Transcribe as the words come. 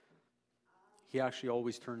He actually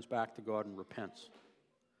always turns back to God and repents.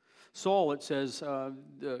 Saul, it says,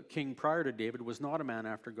 the king prior to David, was not a man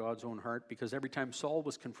after God's own heart, because every time Saul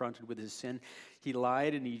was confronted with his sin, he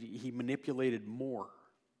lied and he manipulated more.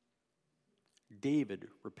 David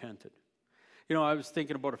repented. You know, I was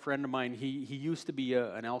thinking about a friend of mine. He used to be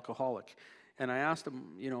an alcoholic. And I asked him,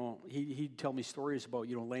 he'd tell me stories about,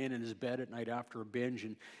 laying in his bed at night after a binge,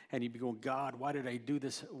 and he'd be going, God, why did I do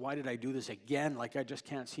this? Why did I do this again? Like, I just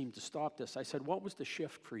can't seem to stop this. I said, what was the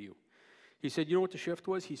shift for you? He said, you know what the shift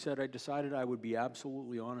was? He said, I decided I would be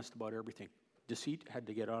absolutely honest about everything. Deceit had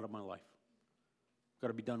to get out of my life. Got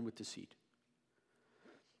to be done with deceit.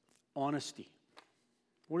 Honesty.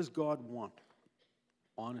 What does God want?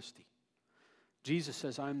 Honesty. Jesus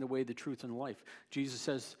says, I'm the way, the truth, and the life. Jesus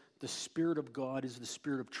says, the Spirit of God is the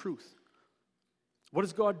Spirit of truth. What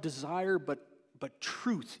does God desire but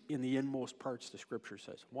truth in the inmost parts, the Scripture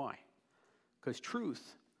says? Why? Because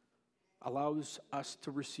truth allows us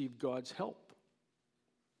to receive God's help.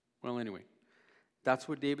 Well, anyway, that's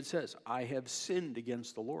what David says. I have sinned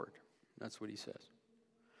against the Lord. That's what he says.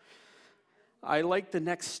 I like the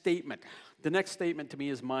next statement. The next statement to me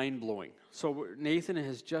is mind-blowing. So Nathan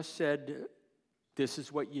has just said, this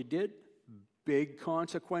is what you did. Big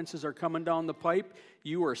consequences are coming down the pipe.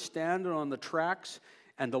 You are standing on the tracks,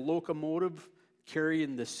 and the locomotive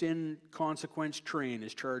carrying the sin consequence train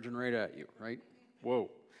is charging right at you, right?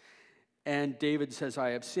 Whoa. And David says, I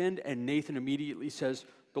have sinned, and Nathan immediately says,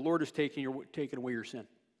 the Lord has taken away your sin.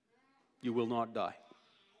 You will not die.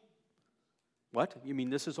 What? You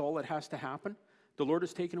mean this is all that has to happen? The Lord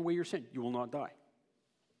has taken away your sin. You will not die.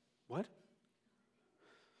 What?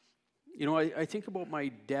 I think about my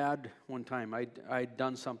dad one time. I'd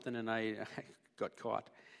done something, and I got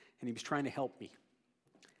caught, and he was trying to help me.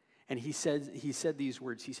 And he said these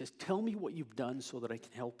words. He says, tell me what you've done so that I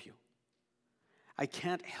can help you. I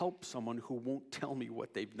can't help someone who won't tell me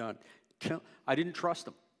what they've done. I didn't trust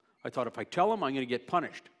them. I thought if I tell them, I'm going to get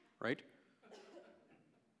punished, right?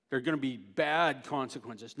 There are going to be bad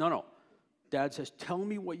consequences. No. Dad says, tell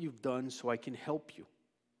me what you've done so I can help you.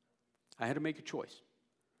 I had to make a choice.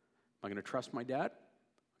 Am I going to trust my dad? Am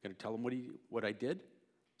I going to tell him what I did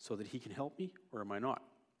so that he can help me, or am I not?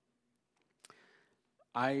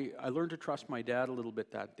 I learned to trust my dad a little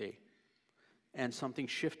bit that day, and something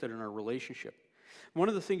shifted in our relationship. One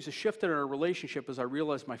of the things that shifted in our relationship is I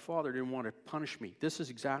realized my father didn't want to punish me. This is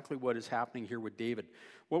exactly what is happening here with David.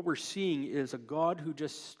 What we're seeing is a God who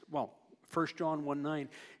 1 John 1:9,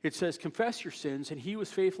 it says, confess your sins, and he who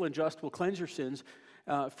is faithful and just will cleanse your sins,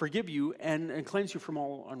 forgive you, and cleanse you from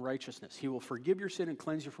all unrighteousness. He will forgive your sin and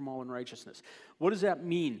cleanse you from all unrighteousness. What does that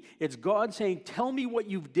mean? It's God saying, tell me what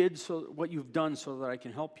you've done so that I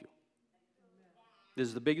can help you. This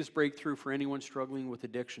is the biggest breakthrough for anyone struggling with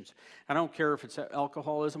addictions. I don't care if it's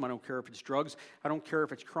alcoholism. I don't care if it's drugs. I don't care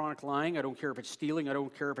if it's chronic lying. I don't care if it's stealing. I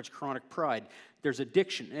don't care if it's chronic pride. There's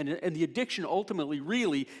addiction. And the addiction ultimately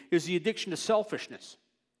really is the addiction to selfishness.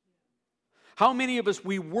 How many of us,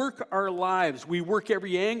 we work our lives, we work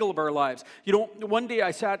every angle of our lives. One day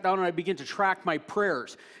I sat down and I began to track my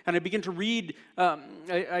prayers, and I began to read.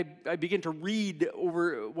 I began to read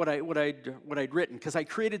over what I'd written, because I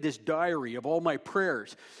created this diary of all my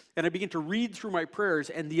prayers, and I began to read through my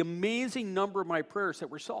prayers, and the amazing number of my prayers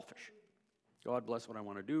that were selfish. God, bless what I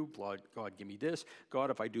want to do. God, give me this.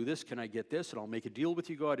 God, if I do this, can I get this? And I'll make a deal with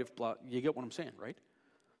you, God. You get what I'm saying, right?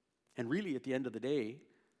 And really, at the end of the day,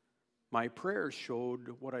 my prayers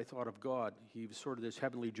showed what I thought of God. He was sort of this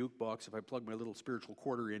heavenly jukebox. If I plug my little spiritual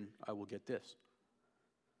quarter in, I will get this.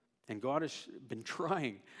 And God has been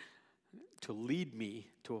trying to lead me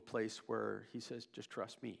to a place where he says, just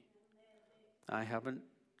trust me. I haven't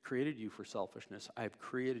created you for selfishness. I've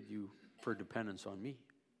created you for dependence on me.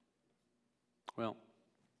 Well,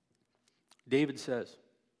 David says,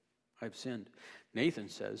 I've sinned. Nathan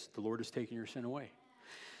says, the Lord has taken your sin away.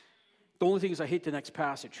 The only thing is I hate the next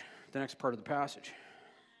passage. The next part of the passage.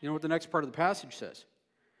 You know what the next part of the passage says?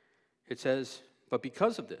 It says, but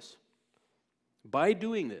because of this, by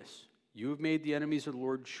doing this, you have made the enemies of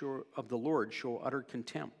the Lord show utter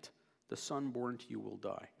contempt. The son born to you will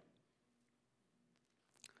die.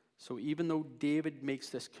 So even though David makes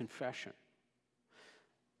this confession,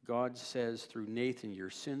 God says through Nathan,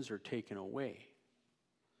 your sins are taken away.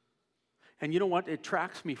 And you know what? It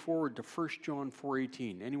tracks me forward to 1 John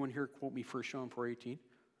 4:18. Anyone here quote me 1 John 4:18?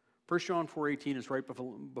 1 John 4:18 is right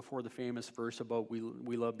before the famous verse about we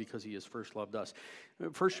love because he has first loved us.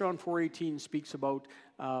 1 John 4:18 speaks about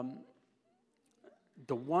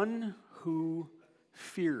the one who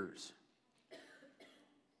fears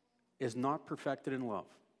is not perfected in love.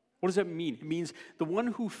 What does that mean? It means the one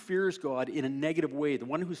who fears God in a negative way, the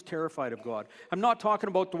one who's terrified of God. I'm not talking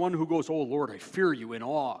about the one who goes, oh, Lord, I fear you in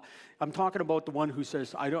awe. I'm talking about the one who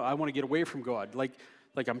says, I want to get away from God. Like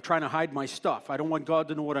I'm trying to hide my stuff. I don't want God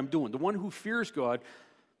to know what I'm doing. The one who fears God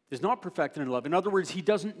is not perfected in love. In other words, he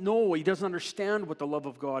doesn't know, he doesn't understand what the love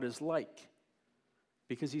of God is like.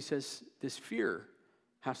 Because he says this fear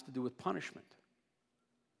has to do with punishment.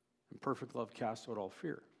 And perfect love casts out all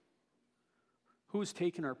fear. Who has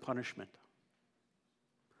taken our punishment?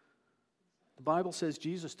 The Bible says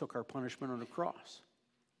Jesus took our punishment on the cross.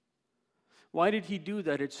 Why did he do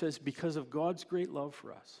that? It says because of God's great love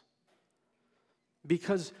for us.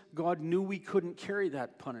 Because God knew we couldn't carry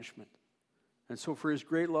that punishment. And so for his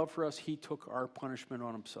great love for us, he took our punishment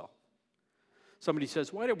on himself. Somebody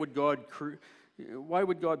says, why would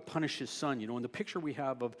God punish his son? You know, and the picture we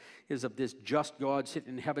have is of this just God sitting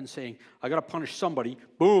in heaven saying, I got to punish somebody.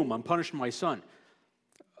 Boom, I'm punishing my son.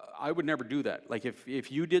 I would never do that. Like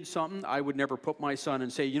if you did something, I would never put my son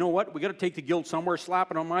and say, you know what, we got to take the guilt somewhere,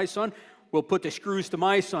 slap it on my son. We'll put the screws to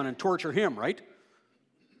my son and torture him, right?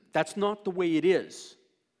 That's not the way it is.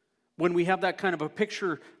 When we have that kind of a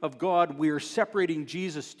picture of God, we are separating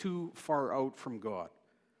Jesus too far out from God.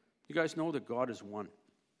 You guys know that God is one.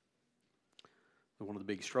 One of the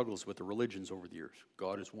big struggles with the religions over the years,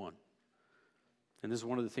 God is one. And this is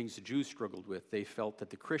one of the things the Jews struggled with. They felt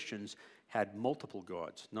that the Christians had multiple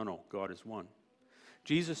gods. No, God is one.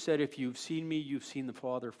 Jesus said, if you've seen me, you've seen the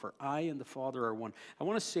Father, for I and the Father are one. I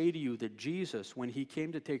want to say to you that Jesus, when he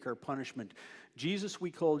came to take our punishment, we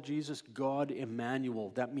call Jesus God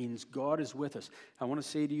Emmanuel. That means God is with us. I want to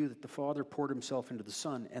say to you that the Father poured himself into the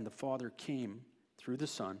Son, and the Father came through the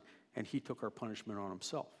Son, and he took our punishment on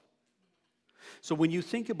himself. So when you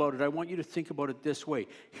think about it, I want you to think about it this way.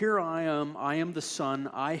 Here I am the son,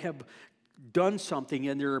 I have done something,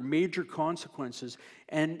 and there are major consequences.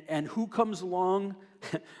 And who comes along?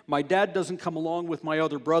 My dad doesn't come along with my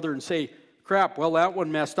other brother and say, crap, well, that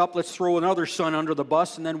one messed up, let's throw another son under the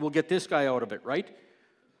bus, and then we'll get this guy out of it, right?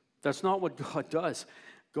 That's not what God does.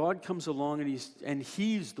 God comes along, and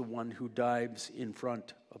he's the one who dives in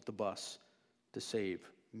front of the bus to save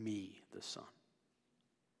me, the son.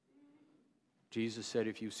 Jesus said,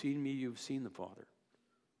 if you've seen me, you've seen the Father.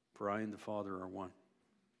 For I and the Father are one.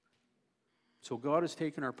 So God has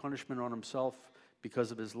taken our punishment on himself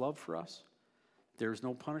because of his love for us. There's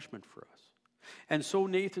no punishment for us. And so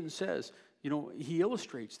Nathan says, you know, he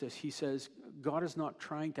illustrates this. He says, God is not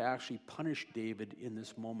trying to actually punish David in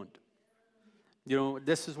this moment. You know,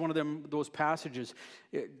 this is one of those passages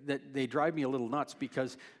that they drive me a little nuts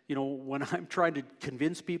because, you know, when I'm trying to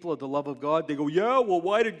convince people of the love of God, they go, yeah, well,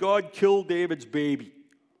 why did God kill David's baby?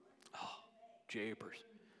 Oh, japers.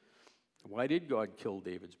 Why did God kill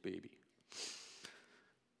David's baby?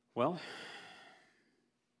 Well,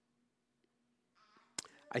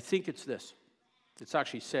 I think it's this. It's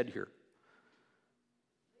actually said here.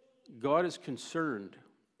 God is concerned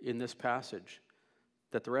in this passage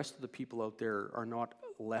that the rest of the people out there are not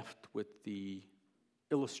left with the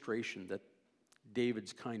illustration that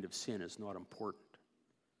David's kind of sin is not important.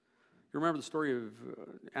 You remember the story of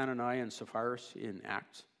Ananias and Sapphira in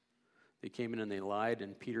Acts? They came in and they lied,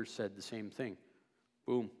 and Peter said the same thing.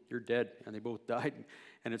 Boom, you're dead. And they both died.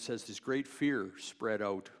 And it says this great fear spread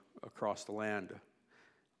out across the land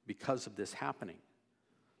because of this happening.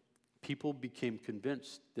 People became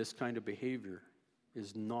convinced this kind of behavior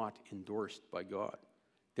is not endorsed by God.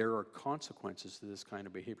 There are consequences to this kind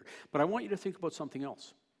of behavior. But I want you to think about something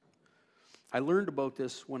else. I learned about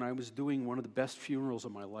this when I was doing one of the best funerals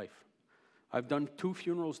of my life. I've done 2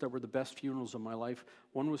 funerals that were the best funerals of my life.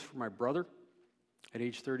 One was for my brother at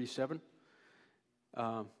age 37.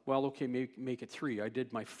 Make it 3. I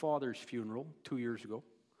did my father's funeral 2 years ago.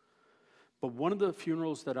 But one of the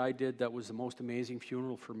funerals that I did that was the most amazing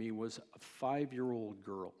funeral for me was a 5-year-old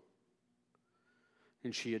girl.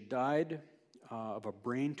 And she had died of a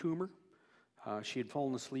brain tumor. She had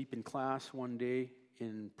fallen asleep in class one day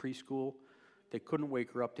in preschool. They couldn't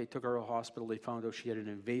wake her up. They took her to the hospital. They found out she had an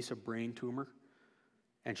invasive brain tumor,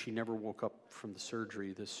 and she never woke up from the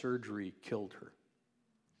surgery. The surgery killed her.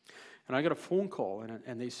 And I got a phone call,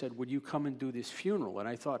 and they said, would you come and do this funeral? And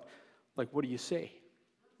I thought, like, what do you say?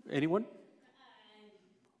 Anyone?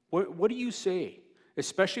 What do you say?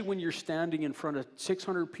 Especially when you're standing in front of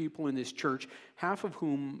 600 people in this church, half of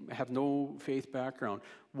whom have no faith background.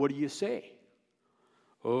 What do you say?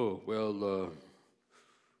 Oh, well,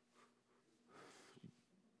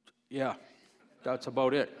 yeah, that's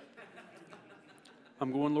about it.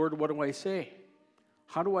 I'm going, Lord, what do I say?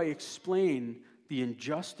 How do I explain the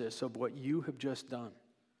injustice of what you have just done?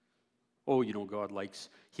 Oh, God likes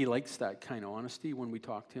that kind of honesty when we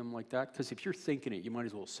talk to him like that. Because if you're thinking it, you might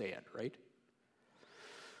as well say it, right?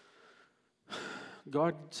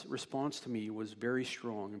 God's response to me was very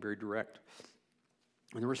strong and very direct.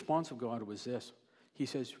 And the response of God was this. He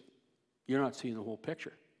says, you're not seeing the whole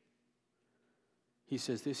picture. He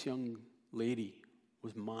says, this young lady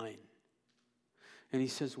was mine. And he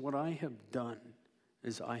says, what I have done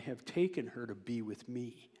is I have taken her to be with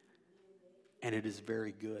me. And it is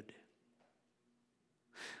very good.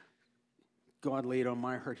 God laid on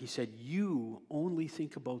my heart, he said, you only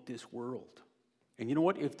think about this world. And you know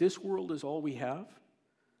what? If this world is all we have,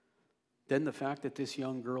 then the fact that this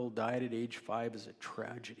young girl died at age 5 is a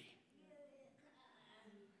tragedy.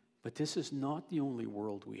 But this is not the only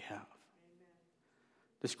world we have.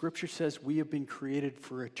 The scripture says we have been created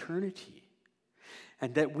for eternity,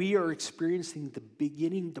 and that we are experiencing the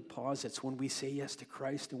beginning deposits when we say yes to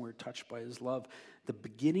Christ and we're touched by his love, the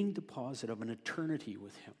beginning deposit of an eternity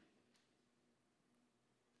with him.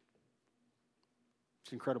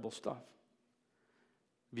 It's incredible stuff.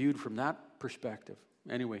 Viewed from that perspective.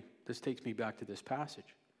 Anyway, this takes me back to this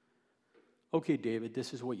passage. Okay, David,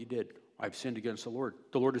 this is what you did. I've sinned against the Lord.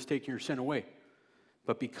 The Lord has taken your sin away.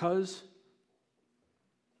 But because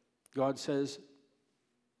God says,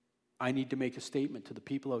 I need to make a statement to the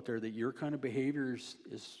people out there that your kind of behavior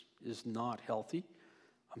is not healthy,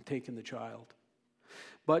 I'm taking the child.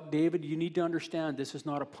 But David, you need to understand this is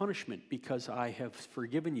not a punishment because I have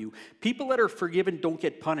forgiven you. People that are forgiven don't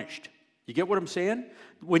get punished. You get what I'm saying?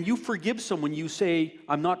 When you forgive someone, you say,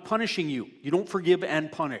 I'm not punishing you. You don't forgive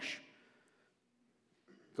and punish.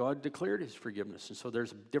 God declared his forgiveness, and so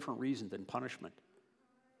there's a different reason than punishment.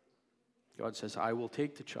 God says, I will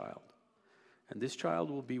take the child, and this child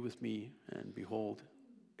will be with me, and behold,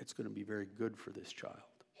 it's going to be very good for this child.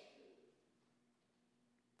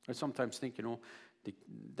 I sometimes think,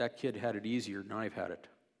 that kid had it easier than I've had it.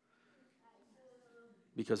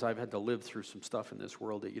 Because I've had to live through some stuff in this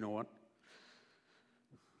world that, you know what?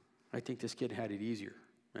 I think this kid had it easier.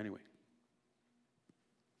 Anyway.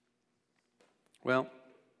 Well,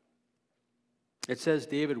 it says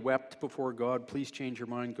David wept before God. Please change your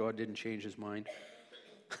mind. God didn't change his mind.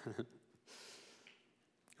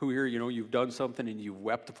 Who here, you've done something and you've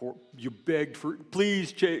wept for, you begged for,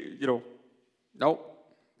 please change, no.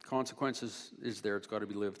 Consequences is there. It's got to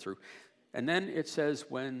be lived through. And then it says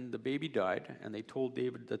when the baby died, and they told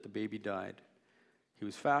David that the baby died, he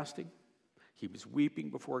was fasting. He was weeping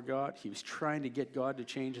before God. He was trying to get God to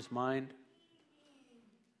change his mind.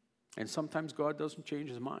 And sometimes God doesn't change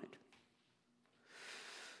his mind.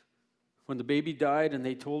 When the baby died and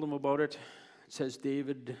they told him about it, it says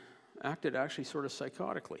David acted actually sort of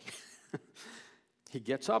psychotically. He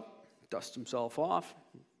gets up, dusts himself off,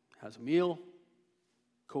 has a meal,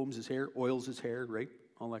 combs his hair, oils his hair, right?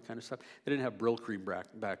 All that kind of stuff. They didn't have Brill cream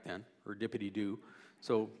back then, or Dippity-Doo.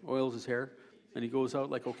 So oils his hair, and he goes out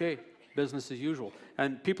like, okay, business as usual.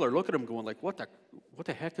 And people are looking at him going like, what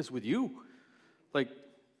the heck is with you? Like,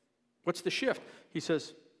 what's the shift? He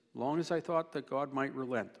says, long as I thought that God might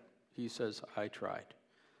relent, he says, I tried.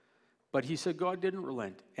 But he said God didn't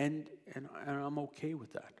relent, and I'm okay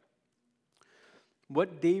with that.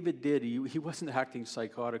 What David did, he wasn't acting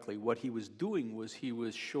psychotically. What he was doing was he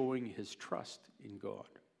was showing his trust in God.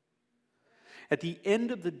 At the end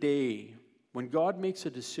of the day, when God makes a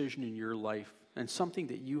decision in your life and something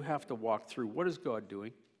that you have to walk through, what is God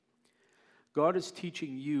doing? God is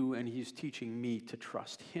teaching you and he's teaching me to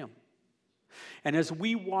trust him. And as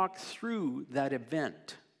we walk through that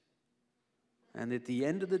event, and at the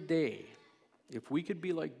end of the day, if we could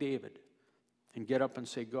be like David and get up and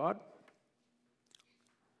say, God,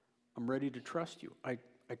 I'm ready to trust you. I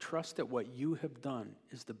trust that what you have done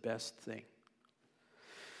is the best thing.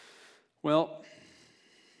 Well,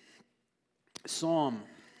 Psalm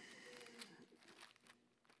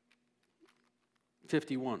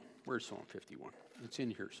 51. Where's Psalm 51? It's in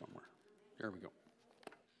here somewhere. There we go.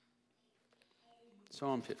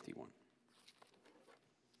 Psalm 51.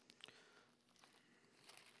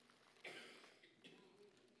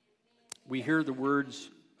 We hear the words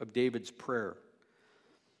of David's prayer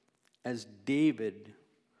as David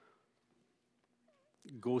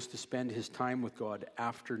goes to spend his time with God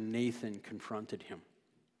after Nathan confronted him.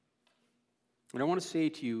 And I want to say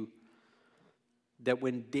to you that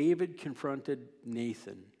when David confronted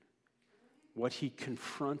Nathan, what he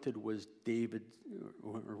confronted was David,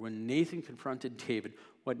 or when Nathan confronted David,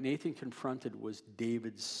 what Nathan confronted was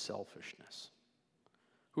David's selfishness.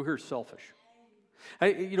 Who here is selfish?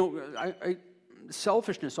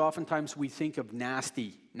 Selfishness, oftentimes we think of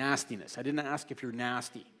nastiness. I didn't ask if you're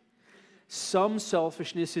nasty. Some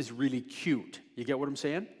selfishness is really cute. You get what I'm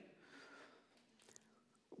saying?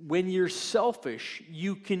 when you're selfish,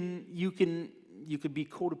 you can be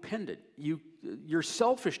codependent. Your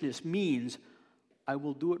selfishness means, I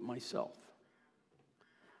will do it myself.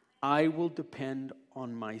 I will depend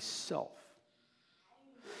on myself.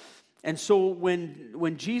 And so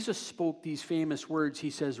when Jesus spoke these famous words, he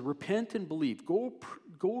says, repent and believe.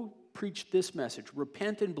 Go preach this message.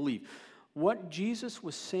 Repent and believe. What Jesus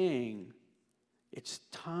was saying, it's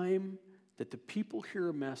time that the people hear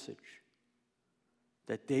a message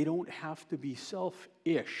that they don't have to be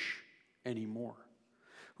selfish anymore.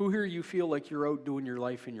 Who here you feel like you're out doing your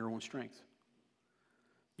life in your own strength?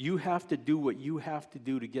 You have to do what you have to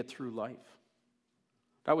do to get through life.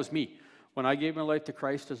 That was me. When I gave my life to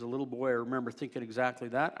Christ as a little boy, I remember thinking exactly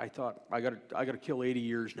that. I thought, I got to kill 80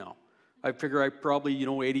 years now. I figure I probably,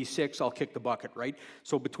 86, I'll kick the bucket, right?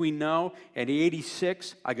 So between now and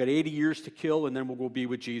 86, I got 80 years to kill, and then we'll go be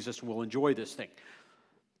with Jesus, and we'll enjoy this thing.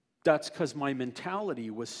 That's because my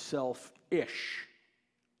mentality was selfish.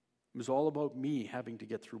 It was all about me having to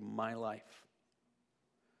get through my life.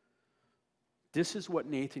 This is what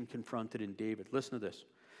Nathan confronted in David. Listen to this.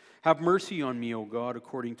 Have mercy on me, O God,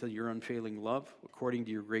 according to your unfailing love, according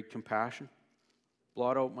to your great compassion.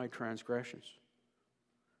 Blot out my transgressions.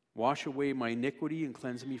 Wash away my iniquity and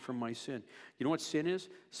cleanse me from my sin. You know what sin is?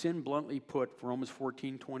 Sin, bluntly put, Romans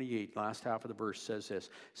 14:28, last half of the verse says this.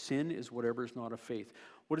 Sin is whatever is not of faith.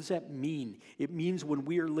 What does that mean? It means when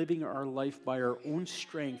we are living our life by our own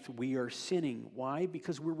strength, we are sinning. Why?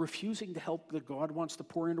 Because we're refusing the help that God wants to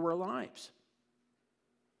pour into our lives.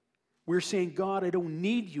 We're saying, God, I don't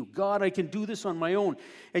need you. God, I can do this on my own.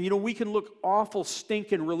 And we can look awful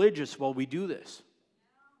stinking religious while we do this.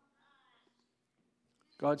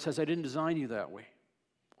 God says, I didn't design you that way.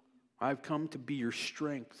 I've come to be your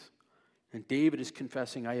strength. And David is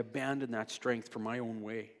confessing, I abandoned that strength for my own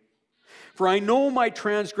way. For I know my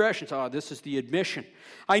transgressions. This is the admission.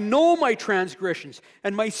 I know my transgressions,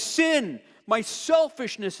 and my sin, my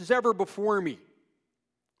selfishness is ever before me.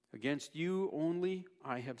 Against you only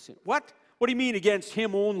I have sinned. What? What do you mean against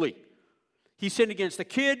him only? He sinned against the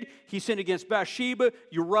kid. He sinned against Bathsheba,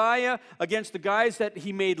 Uriah, against the guys that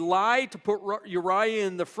he made lie to put Uriah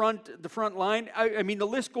in the front line. I mean, the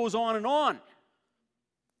list goes on and on.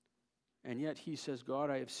 And yet he says, God,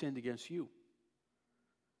 I have sinned against you.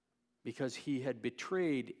 Because he had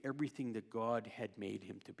betrayed everything that God had made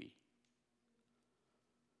him to be.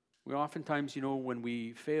 We oftentimes, when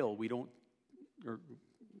we fail, we don't, or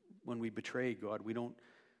when we betray God, we don't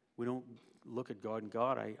look at God and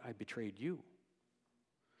God, I betrayed you.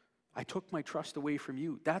 I took my trust away from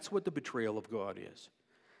you. That's what the betrayal of God is.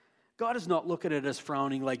 God is not looking at us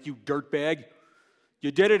frowning like, you dirtbag. You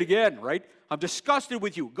did it again, right? I'm disgusted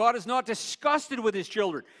with you. God is not disgusted with his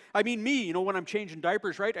children. I mean, me, when I'm changing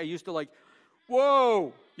diapers, right? I used to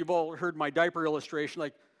whoa. You've all heard my diaper illustration,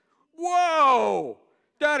 whoa,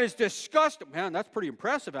 that is disgusting. Man, that's pretty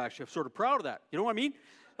impressive, actually. I'm sort of proud of that. You know what I mean?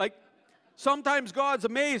 Sometimes God's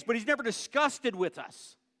amazed, but he's never disgusted with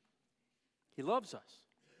us. He loves us.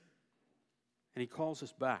 And he calls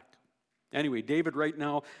us back. Anyway, David right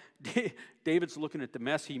now, David's looking at the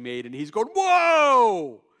mess he made, and he's going,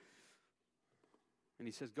 whoa! And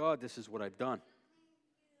he says, God, this is what I've done.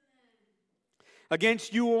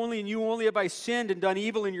 Against you only, and you only have I sinned and done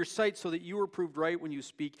evil in your sight, so that you are proved right when you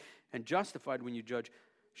speak and justified when you judge.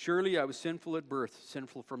 Surely I was sinful at birth,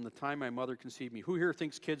 sinful from the time my mother conceived me. Who here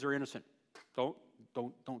thinks kids are innocent? Don't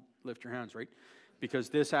lift your hands, right? Because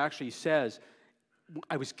this actually says,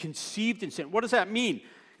 I was conceived in sin. What does that mean?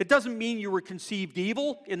 It doesn't mean you were conceived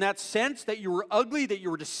evil in that sense, that you were ugly, that you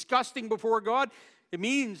were disgusting before God. It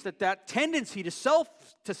means that tendency to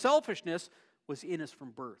selfishness was in us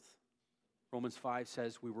from birth. Romans 5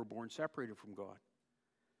 says we were born separated from God.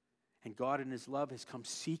 And God in his love has come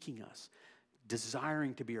seeking us,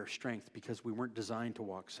 desiring to be our strength because we weren't designed to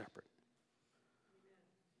walk separate.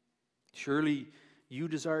 Surely you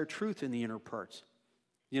desire truth in the inner parts.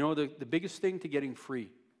 The biggest thing to getting free,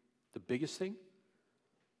 the biggest thing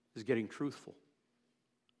is getting truthful.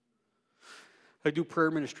 I do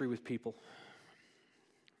prayer ministry with people.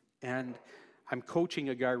 And I'm coaching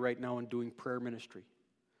a guy right now and doing prayer ministry.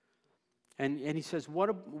 And he says, what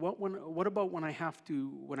about when I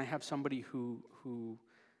have somebody who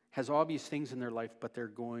has obvious things in their life, but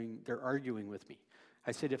they're arguing with me?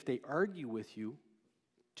 I said, if they argue with you,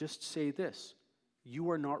 just say this: you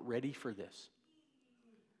are not ready for this.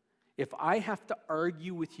 If I have to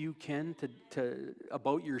argue with you, Ken,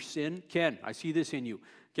 about your sin, Ken, I see this in you.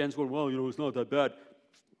 Ken's going, well, it's not that bad.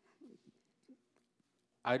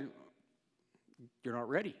 You're not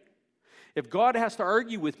ready. If God has to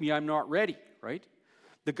argue with me, I'm not ready, right?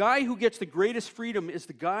 The guy who gets the greatest freedom is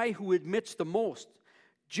the guy who admits the most.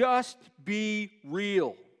 Just be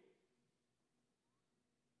real.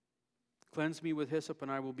 Cleanse me with hyssop and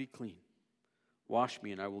I will be clean. Wash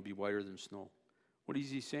me and I will be whiter than snow. What is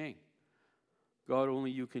he saying? God,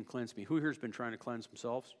 only you can cleanse me. Who here has been trying to cleanse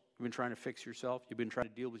themselves? You've been trying to fix yourself? You've been trying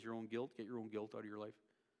to deal with your own guilt? Get your own guilt out of your life?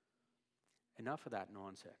 Enough of that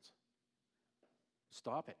nonsense.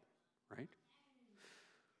 Stop it, right?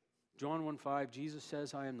 John 1:5, Jesus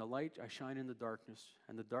says, I am the light, I shine in the darkness,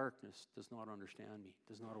 and the darkness does not understand me,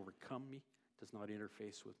 does not overcome me, does not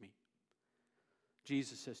interface with me.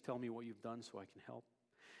 Jesus says, tell me what you've done so I can help.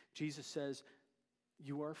 Jesus says,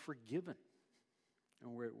 you are forgiven.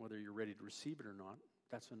 And whether you're ready to receive it or not,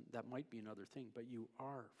 that might be another thing, but you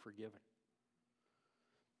are forgiven.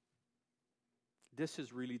 This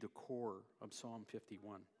is really the core of Psalm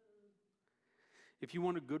 51. If you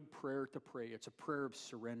want a good prayer to pray, it's a prayer of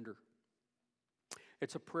surrender.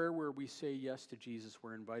 It's a prayer where we say yes to Jesus,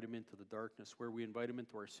 where we invite him into the darkness, where we invite him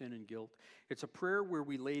into our sin and guilt. It's a prayer where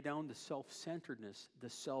we lay down the self-centeredness, the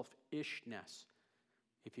selfishness,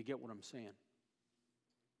 if you get what I'm saying,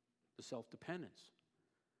 the self-dependence.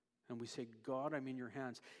 And we say, God, I'm in your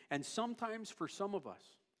hands. And sometimes for some of us,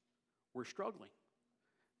 we're struggling.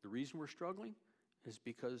 The reason we're struggling is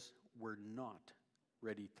because we're not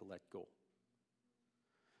ready to let go.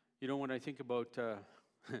 You know, when I think about,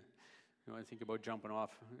 I think about jumping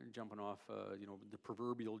off, the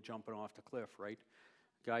proverbial jumping off the cliff, right?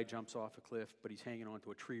 Guy jumps off a cliff, but he's hanging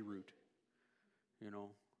onto a tree root,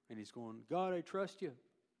 and he's going, God, I trust you.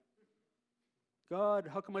 God,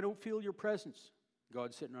 how come I don't feel your presence?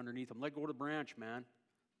 God's sitting underneath him. Let go of the branch, man.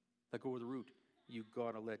 Let go of the root. You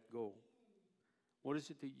got to let go. What is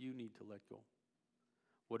it that you need to let go?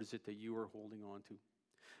 What is it that you are holding on to?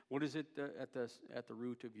 What is it at the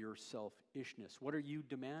root of your selfishness? What are you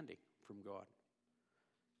demanding from God?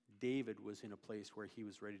 David was in a place where he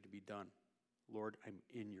was ready to be done. Lord, I'm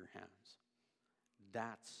in your hands.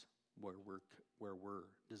 That's where we're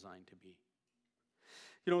designed to be.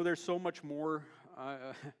 There's so much more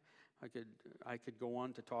I could go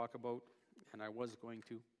on to talk about, and I was going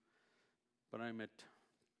to, but I'm at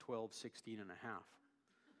 12, 16 and a half.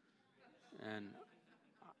 And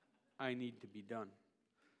I need to be done.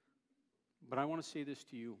 But I want to say this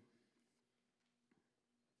to you.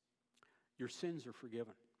 Your sins are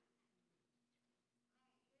forgiven.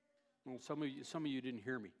 Well, some of you didn't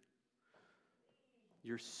hear me.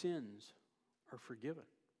 Your sins are forgiven.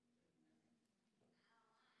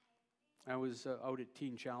 I was out at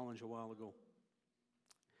Teen Challenge a while ago,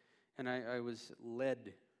 and I was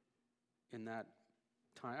led in that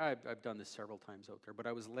time. I've done this several times out there, but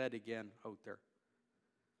I was led again out there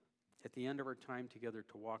at the end of our time together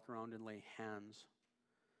to walk around and lay hands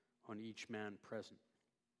on each man present,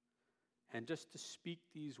 and just to speak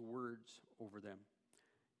these words over them.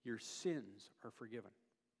 Your sins are forgiven.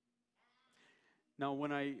 Now,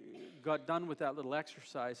 when I got done with that little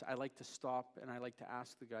exercise, I like to stop and I like to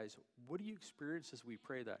ask the guys, what do you experience as we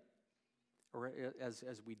pray that? Or as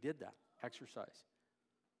we did that exercise?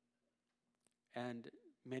 And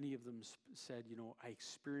many of them said, I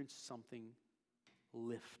experienced something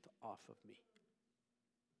lift off of me.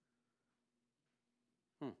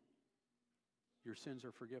 Your sins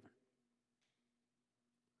are forgiven.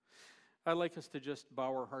 I'd like us to just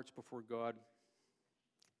bow our hearts before God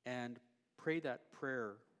and pray that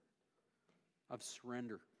prayer of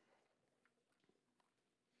surrender.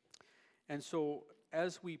 And so,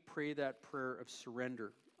 as we pray that prayer of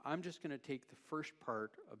surrender, I'm just going to take the first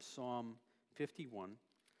part of Psalm 51,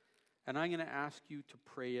 and I'm going to ask you to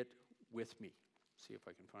pray it with me. See if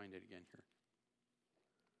I can find it again here.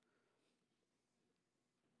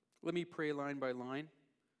 Let me pray line by line.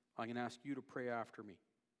 I'm going to ask you to pray after me.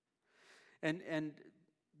 And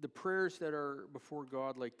the prayers that are before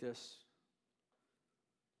God like this,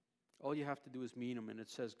 all you have to do is mean them, and it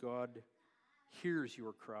says God hears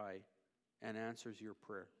your cry and answers your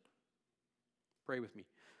prayer. Pray with me.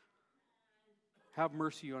 Have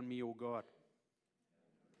mercy on me, O God,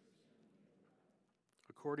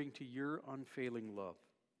 according to your unfailing love,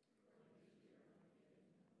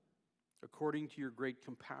 according to your great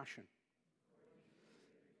compassion.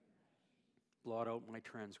 Blot out my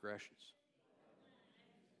transgressions.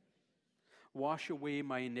 Wash away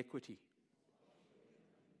my iniquity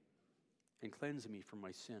and cleanse me from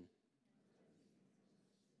my sin.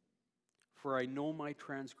 For I know my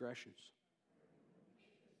transgressions,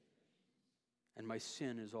 and my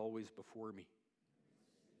sin is always before me.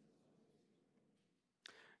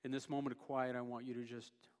 In this moment of quiet, I want you to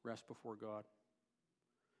just rest before God.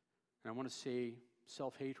 And I want to say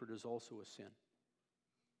self-hatred is also a sin.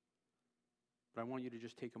 But I want you to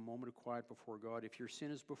just take a moment of quiet before God. If your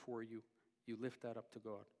sin is before you, You lift that up to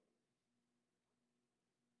God.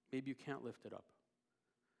 Maybe you can't lift it up.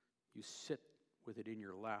 You sit with it in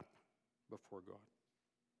your lap before God.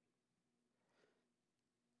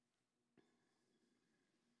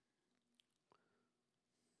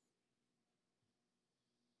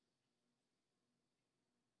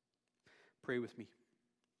 Pray with me.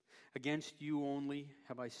 Against you only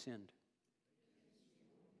have I sinned,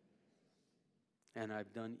 and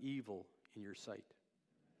I've done evil in your sight,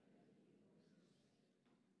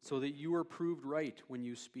 so that you are proved right when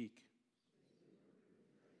you speak,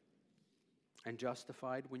 and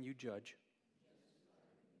justified when you judge.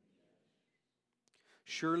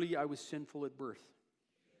 Surely I was sinful at birth,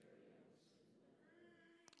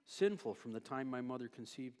 sinful from the time my mother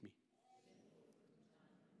conceived me.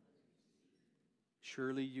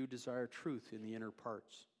 Surely you desire truth in the inner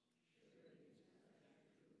parts.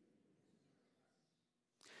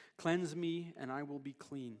 Cleanse me, and I will be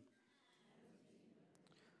clean.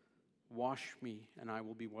 Wash me, and I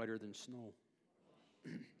will be whiter than snow.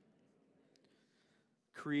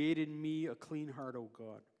 Create in me a clean heart, O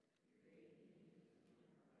God,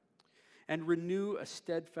 and renew a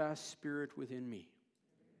steadfast spirit within me.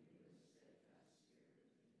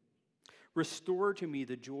 Restore to me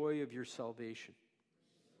the joy of your salvation,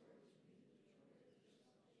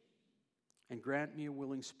 and grant me a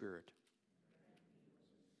willing spirit.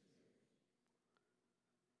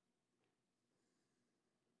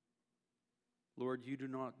 Lord, you do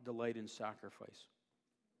not delight in sacrifice.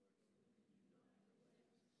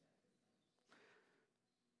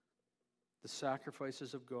 The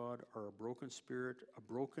sacrifices of God are a broken spirit, a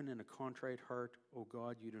broken and a contrite heart. O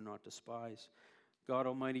God, you do not despise. God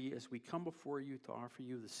Almighty, as we come before you to offer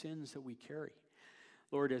you the sins that we carry,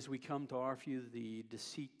 Lord, as we come to offer you the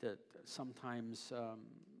deceit that sometimes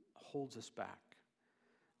holds us back,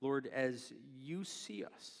 Lord, as you see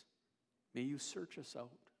us, may you search us out.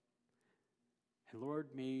 And Lord,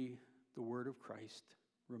 may the word of Christ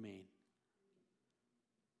remain.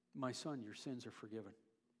 My son, your sins are forgiven.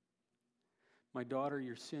 My daughter,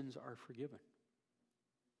 your sins are forgiven.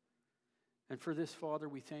 And for this, Father,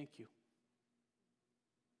 we thank you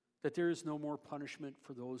that there is no more punishment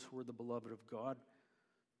for those who are the beloved of God,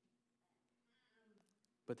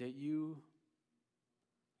 but that you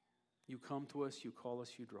come to us, you call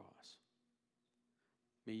us, you draw us.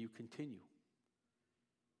 May you continue.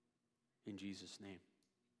 In Jesus' name.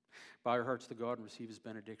 Bow your hearts to God and receive his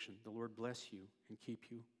benediction. The Lord bless you and keep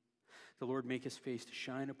you. The Lord make his face to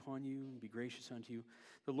shine upon you and be gracious unto you.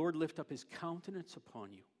 The Lord lift up his countenance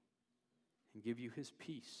upon you and give you his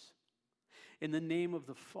peace. In the name of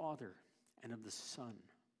the Father and of the Son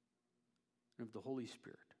and of the Holy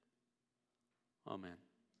Spirit. Amen.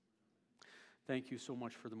 Thank you so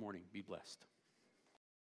much for the morning. Be blessed.